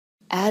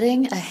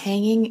Adding a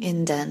hanging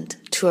indent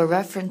to a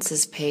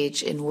references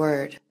page in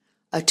Word,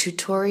 a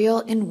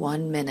tutorial in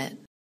 1 minute.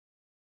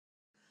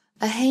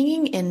 A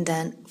hanging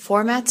indent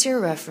formats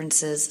your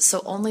references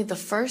so only the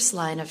first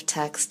line of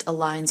text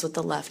aligns with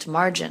the left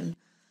margin.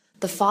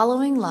 The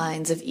following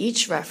lines of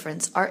each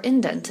reference are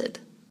indented.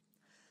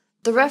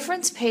 The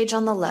reference page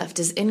on the left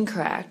is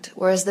incorrect,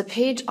 whereas the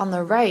page on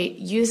the right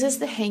uses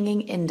the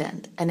hanging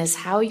indent and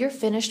is how your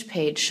finished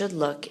page should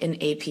look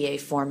in APA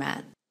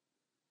format.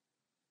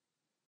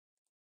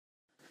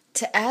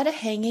 To add a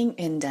hanging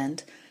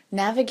indent,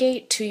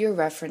 navigate to your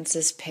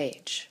references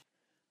page.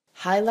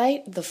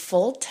 Highlight the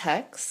full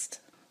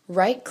text,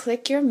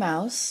 right-click your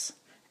mouse,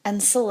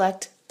 and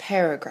select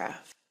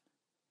Paragraph.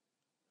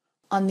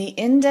 On the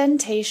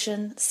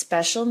Indentation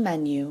Special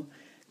menu,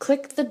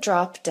 click the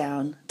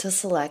drop-down to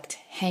select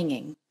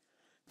Hanging.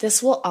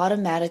 This will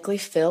automatically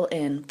fill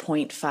in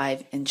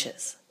 0.5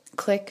 inches.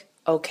 Click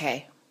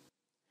OK.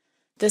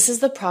 This is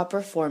the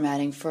proper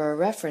formatting for a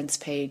reference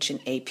page in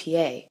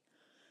APA.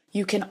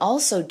 You can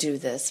also do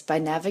this by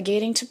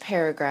navigating to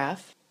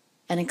Paragraph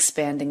and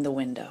expanding the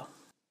window.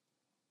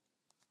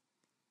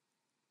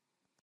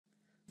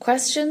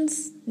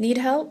 Questions? Need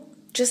help?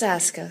 Just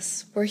ask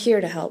us. We're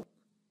here to help.